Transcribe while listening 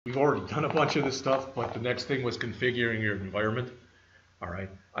We've already done a bunch of this stuff, but the next thing was configuring your environment. All right,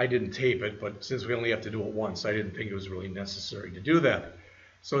 I didn't tape it, but since we only have to do it once, I didn't think it was really necessary to do that.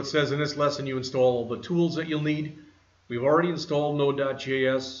 So it says in this lesson you install all the tools that you'll need. We've already installed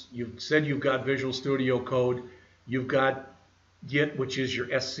Node.js. You've said you've got Visual Studio Code. You've got Git, which is your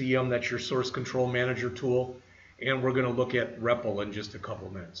SCM, that's your source control manager tool. And we're going to look at REPL in just a couple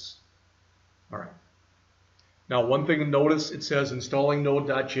minutes. All right. Now, one thing to notice, it says installing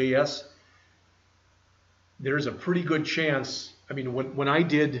Node.js. There's a pretty good chance, I mean, when I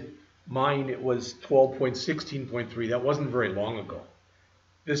did mine, it was 12.16.3. That wasn't very long ago.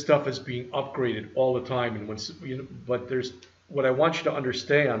 This stuff is being upgraded all the time. And but there's what I want you to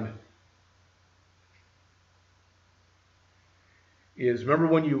understand is, remember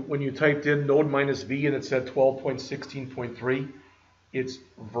when you typed in node -v and it said 12.16.3? It's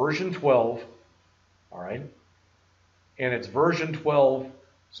version 12, all right? And it's version 12,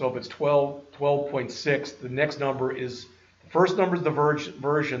 so if it's 12.6, the next number is, the first number is the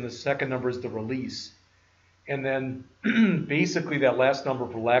version, the second number is the release. And then basically that last number,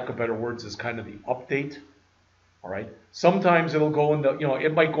 for lack of better words, is kind of the update, all right? Sometimes it'll go in the,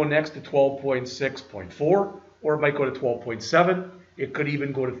 it might go next to 12.6.4, or it might go to 12.7. It could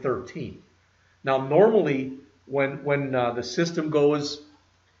even go to 13. Now, normally when the system goes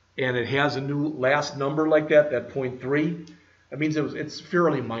and it has a new last number like that 0.3, that means it's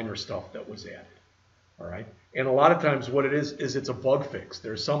fairly minor stuff that was added, all right? And a lot of times what it is it's a bug fix.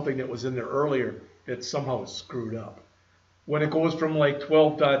 There's something that was in there earlier that somehow is screwed up. When it goes from like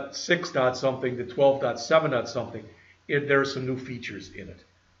 12.6 something to 12.7 something, there's some new features in it.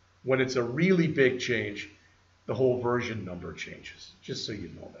 When it's a really big change, the whole version number changes, just so you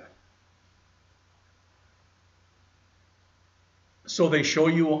know that. So they show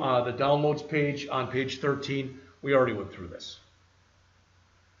you the downloads page on page 13. We already went through this.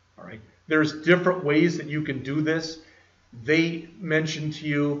 All right. There's different ways that you can do this. They mentioned to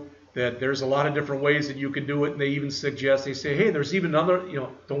you that there's a lot of different ways that you can do it, and they even suggest, they say, hey, there's even other,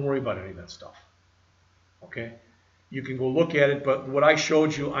 don't worry about any of that stuff. Okay? You can go look at it, but what I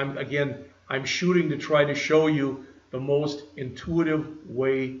showed you, I'm shooting to try to show you the most intuitive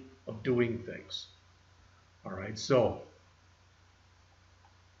way of doing things. All right, so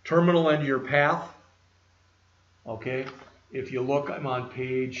terminal end your path. Okay, if you look, I'm on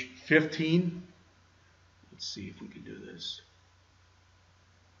page 15. Let's see if we can do this.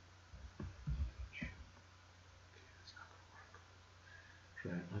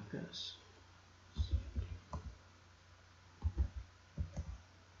 Try it like this.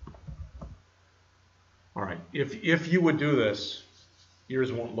 All right, if you would do this,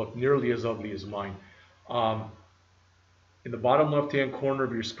 yours won't look nearly as ugly as mine. In the bottom left-hand corner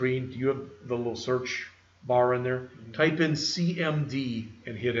of your screen, do you have the little search bar in there? Mm-hmm. Type in CMD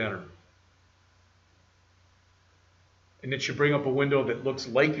and hit enter. And it should bring up a window that looks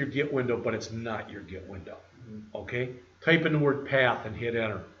like your Git window, but it's not your Git window. Mm-hmm. Okay? Type in the word path and hit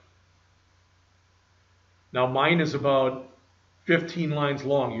enter. Now mine is about 15 lines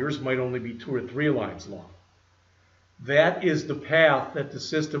long. Yours might only be 2 or 3 lines long. That is the path that the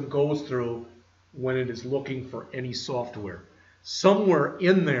system goes through when it is looking for any software. Somewhere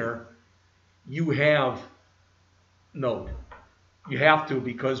in there you have Node. You have to,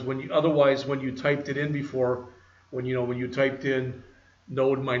 because otherwise when you typed it in before, when you typed in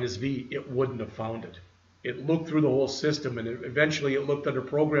node -v, it wouldn't have found it. It looked through the whole system, and eventually it looked under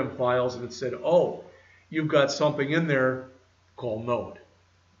program files and it said, oh, you've got something in there called Node.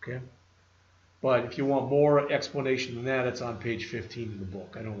 Okay? But if you want more explanation than that, it's on page 15 in the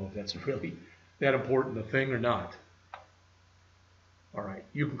book. I don't know if that's really that important a thing or not. All right,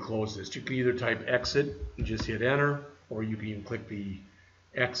 you can close this. You can either type exit and just hit enter, or you can even click the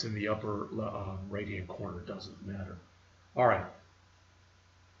X in the upper right-hand corner. It doesn't matter. All right.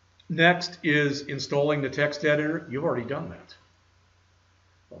 Next is installing the text editor. You've already done that.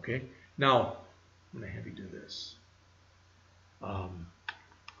 Okay. Now, I'm going to have you do this.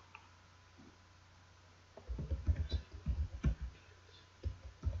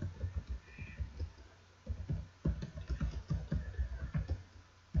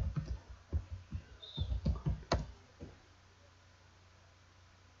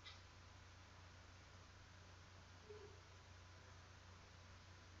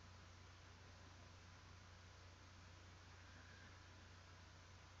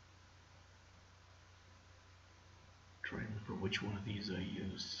 Trying to remember which one of these I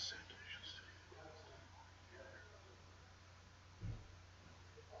used.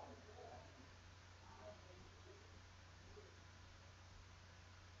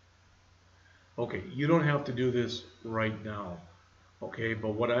 Okay, you don't have to do this right now. Okay, but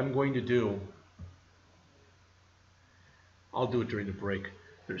what I'm going to do, I'll do it during the break.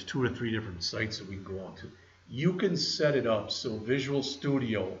 There's 2 or 3 different sites that we can go on to. You can set it up so Visual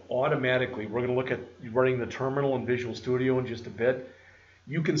Studio automatically, we're going to look at running the terminal in Visual Studio in just a bit.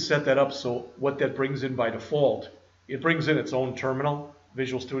 You can set that up so what that brings in by default, it brings in its own terminal.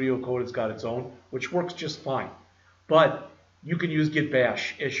 Visual Studio Code has got its own, which works just fine. But you can use Git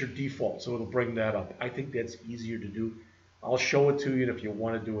Bash as your default, so it'll bring that up. I think that's easier to do. I'll show it to you, and if you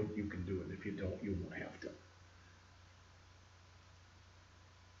want to do it, you can do it. If you don't, you won't have to.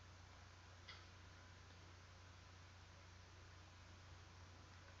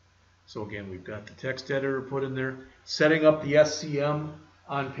 So again, we've got the text editor put in there. Setting up the SCM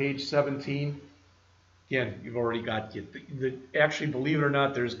on page 17. Again, you've already got Git. Actually, believe it or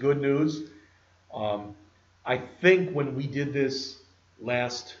not, there's good news. I think when we did this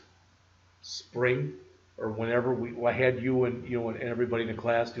last spring, or whenever I had you and everybody in the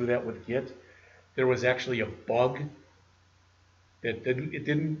class do that with Git, there was actually a bug that it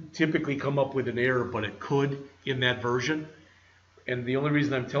didn't typically come up with an error, but it could in that version. And the only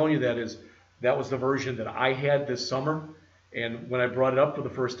reason I'm telling you that is that was the version that I had this summer. And when I brought it up for the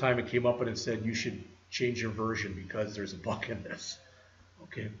first time, it came up and it said you should change your version because there's a bug in this.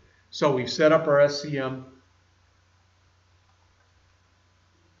 Okay, so we've set up our SCM.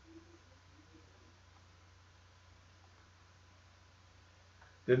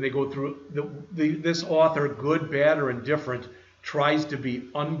 Then they go through, this author, good, bad, or indifferent, tries to be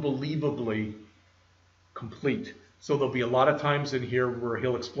unbelievably complete. So there'll be a lot of times in here where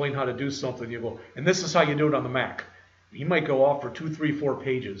he'll explain how to do something. You go, and this is how you do it on the Mac. He might go off for 2, 3, 4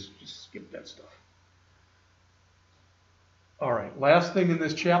 pages. Just skip that stuff. All right, last thing in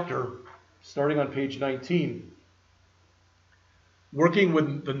this chapter, starting on page 19, working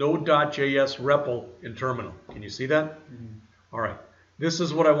with the Node.js REPL in terminal. Can you see that? Mm-hmm. All right. This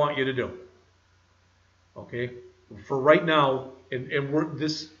is what I want you to do. Okay, for right now,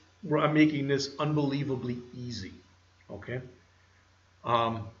 I'm making this unbelievably easy. Okay,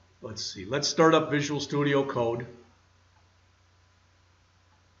 let's see. Let's start up Visual Studio Code.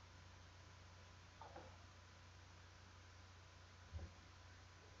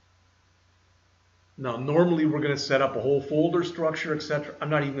 Now, normally we're going to set up a whole folder structure, etc. I'm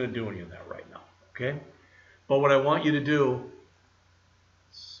not even going to do any of that right now. Okay, but what I want you to do.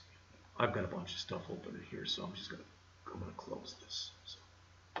 I've got a bunch of stuff open in here, so I'm going to close this. So.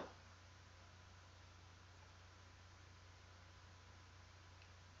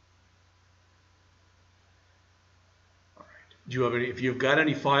 All right. Do you have any? If you've got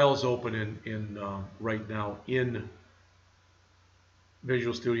any files open in right now in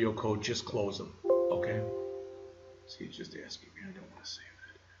Visual Studio Code, just close them. Okay. See, it's just asking me. I don't want to save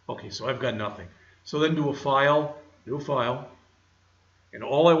that. Okay, so I've got nothing. So then do a file. New file. And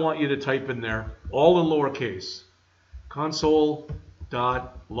all I want you to type in there, all in lowercase, console.log,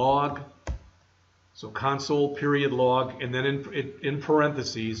 so console period log, and then in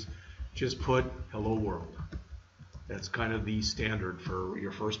parentheses, just put hello world. That's kind of the standard for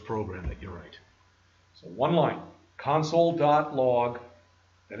your first program that you write. So one line, console.log,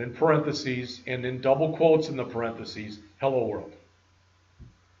 and in parentheses, and in double quotes in the parentheses, hello world,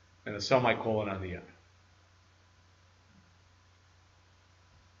 and a semicolon on the end.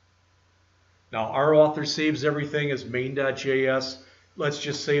 Now, our author saves everything as main.js. Let's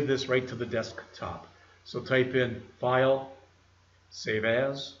just save this right to the desktop. So type in File, Save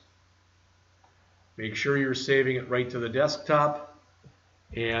As. Make sure you're saving it right to the desktop.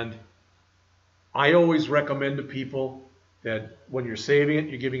 And I always recommend to people that when you're saving it,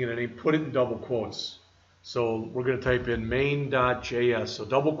 you're giving it a name, put it in double quotes. So we're going to type in main.js. So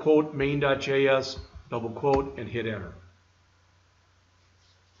double quote main.js, double quote, and hit enter.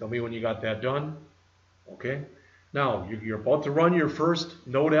 Tell me when you got that done. Okay. Now, you're about to run your first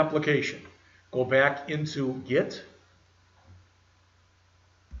Node application. Go back into Git.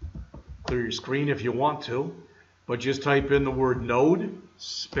 Clear your screen if you want to, but just type in the word Node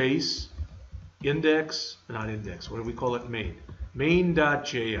space index, not index, what do we call it? Main.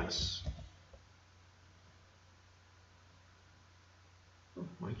 Main.js. Oh,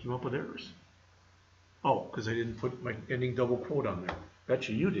 mine came up with errors. Oh, because I didn't put my ending double quote on there.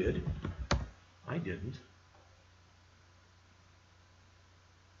 Betcha you did. I didn't.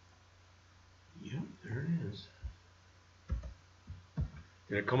 Yep, there it is.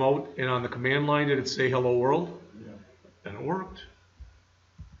 Did it come out and on the command line did it say hello world? Yeah. Then it worked.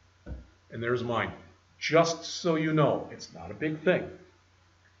 And there's mine. Just so you know, it's not a big thing.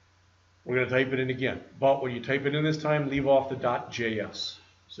 We're going to type it in again. But when you type it in this time, leave off the .js.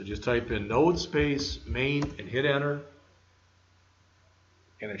 So just type in node space main and hit enter.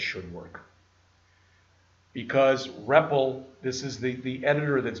 and it should work. Because REPL, this is the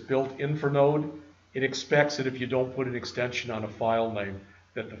editor that's built in for Node, it expects that if you don't put an extension on a file name,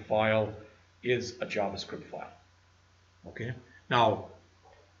 that the file is a JavaScript file. Okay? Now,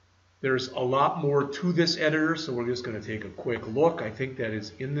 there's a lot more to this editor, so we're just going to take a quick look. I think that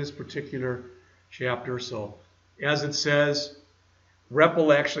is in this particular chapter. So, as it says,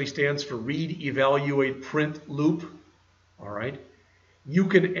 REPL actually stands for Read, Evaluate, Print Loop. All right? You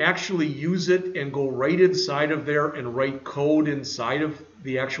can actually use it and go right inside of there and write code inside of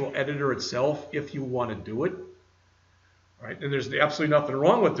the actual editor itself if you want to do it. All right? And there's absolutely nothing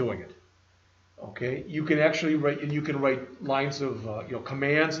wrong with doing it. Okay, you can actually write, and you can write lines of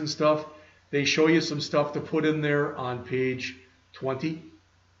commands and stuff. They show you some stuff to put in there on page 20.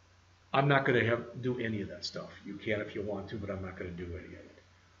 I'm not going to do any of that stuff. You can if you want to, but I'm not going to do any of it.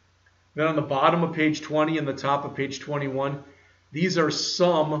 Then on the bottom of page 20 and the top of page 21, these are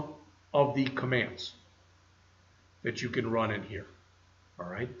some of the commands that you can run in here. All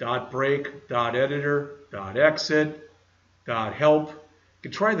right, .break, .editor, .exit, .help. You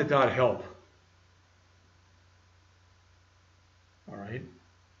can try the .help. All right.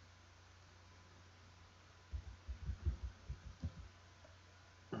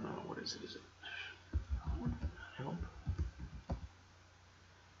 What is it? Is it help?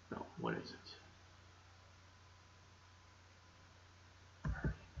 No, what is it?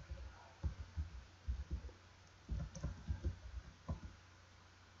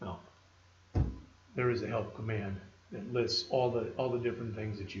 No. There is a help command that lists all the different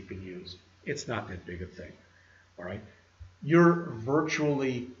things that you can use. It's not that big a thing. All right. You're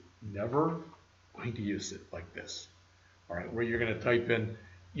virtually never going to use it like this, all right, where you're going to type in,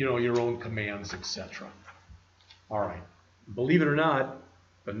 your own commands, etc. All right, believe it or not,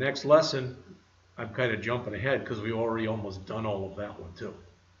 the next lesson, I'm kind of jumping ahead because we've already almost done all of that one too.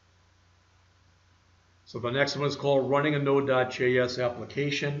 So the next one is called Running a Node.js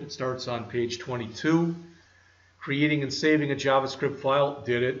application. It starts on page 22. Creating and saving a JavaScript file,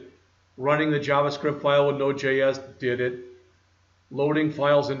 did it. Running the JavaScript file with Node.js, did it. Loading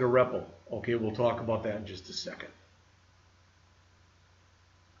files into REPL. Okay, we'll talk about that in just a second.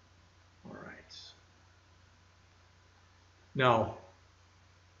 All right. Now,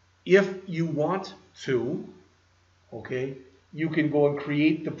 if you want to, okay, you can go and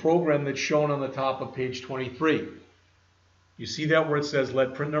create the program that's shown on the top of page 23. You see that where it says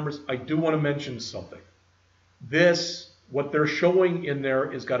let print numbers? I do want to mention something. What they're showing in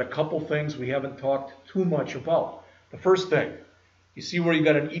there is got a couple things we haven't talked too much about. The first thing, you see where you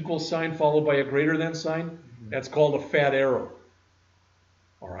got an equal sign followed by a greater than sign? Mm-hmm. That's called a fat arrow.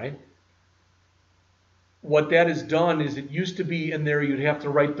 All right? What that has done is it used to be in there you'd have to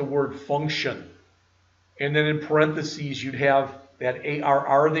write the word function. And then in parentheses you'd have that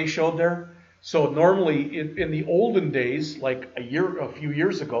ARR they showed there. So normally in the olden days, like a few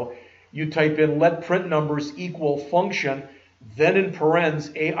years ago, you type in let print numbers equal function, then in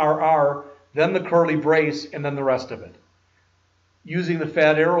parens ARR, then the curly brace, and then the rest of it. Using the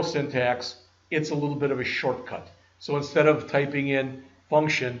fat arrow syntax, it's a little bit of a shortcut. So instead of typing in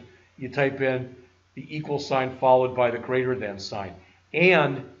function, you type in the equal sign followed by the greater than sign.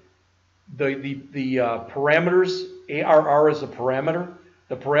 And the parameters, ARR is a parameter.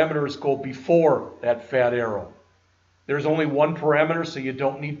 The parameters go before that fat arrow. There's only one parameter, so you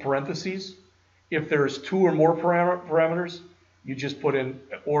don't need parentheses. If there's two or more parameters, you just put in,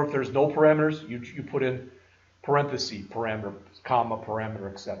 or if there's no parameters, you put in parenthesis, parameter, comma,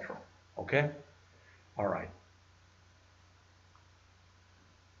 parameter, etc. Okay? All right.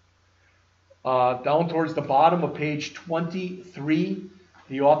 Down towards the bottom of page 23,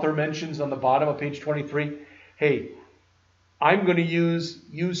 the author mentions on the bottom of page 23, hey, I'm going to use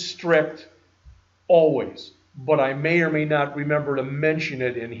strict always, but I may or may not remember to mention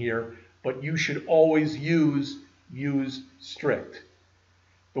it in here, but you should always use strict.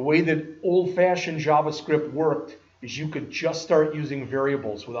 The way that old-fashioned JavaScript worked is you could just start using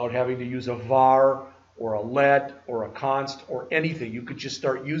variables without having to use a var or a let or a const or anything. You could just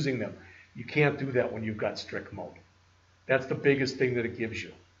start using them. You can't do that when you've got strict mode. That's the biggest thing that it gives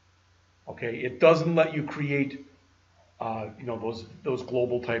you. Okay, it doesn't let you create those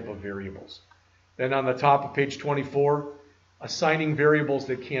global type of variables. Then on the top of page 24, assigning variables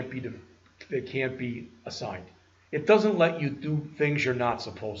that can't be assigned. It doesn't let you do things you're not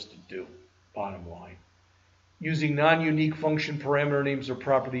supposed to do, bottom line. Using non-unique function parameter names or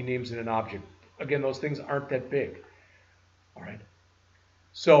property names in an object. Again, those things aren't that big. All right.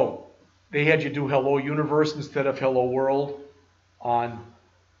 So they had you do hello universe instead of hello world on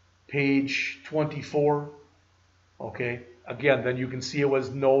page 24. Okay. Again, then you can see it was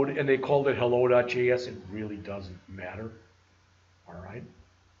Node, and they called it hello.js. It really doesn't matter. All right.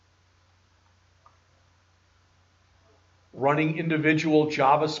 Running individual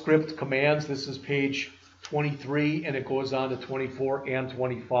JavaScript commands. This is page 23, and it goes on to 24 and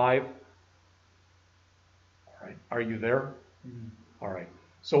 25. All right. Are you there? Mm-hmm. All right.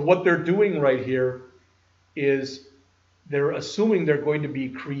 So what they're doing right here is they're assuming they're going to be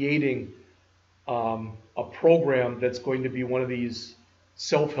creating a program that's going to be one of these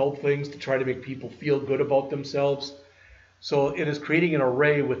self-help things to try to make people feel good about themselves. So it is creating an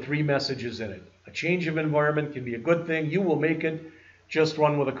array with 3 messages in it. A change of environment can be a good thing. You will make it. Just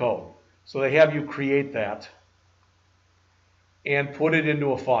run with the code. So they have you create that and put it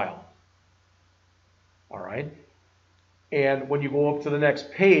into a file. All right. And when you go up to the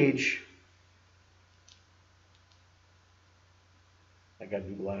next page, I got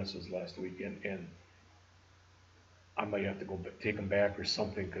new glasses last week, and I might have to go take them back or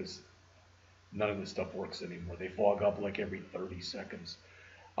something because none of this stuff works anymore. They fog up like every 30 seconds.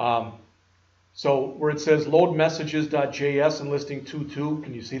 So where it says load messages.js and listing 2.2,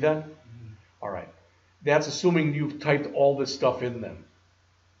 can you see that? Mm-hmm. All right. That's assuming you've typed all this stuff in them.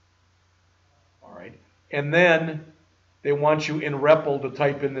 All right. And then they want you in REPL to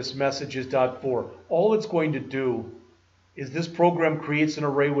type in this messages.for. All it's going to do is this program creates an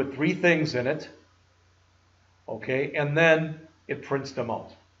array with 3 things in it. Okay. And then it prints them out.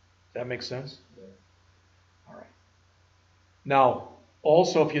 Does that make sense? Yeah. All right. Now,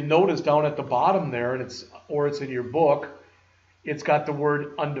 also, if you notice down at the bottom there, and it's in your book, it's got the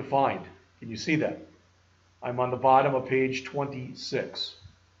word undefined. Can you see that? I'm on the bottom of page 26.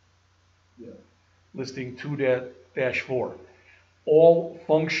 Yeah. Listing 2-4. All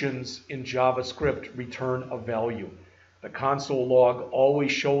functions in JavaScript return a value. The console log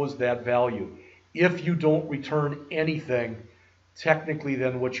always shows that value. If you don't return anything, technically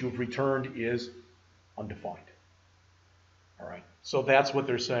then what you've returned is undefined. All right. So that's what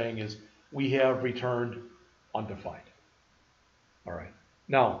they're saying is we have returned undefined. All right.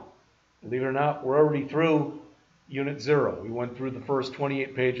 Now, believe it or not, we're already through Unit 0. We went through the first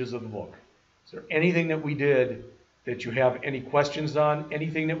 28 pages of the book. Is there anything that we did that you have any questions on?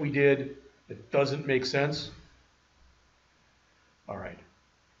 Anything that we did that doesn't make sense? All right.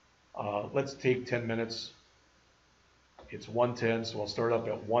 Let's take 10 minutes. It's 1:10, so I'll start up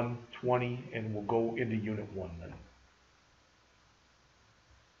at 1:20, and we'll go into Unit 1 then.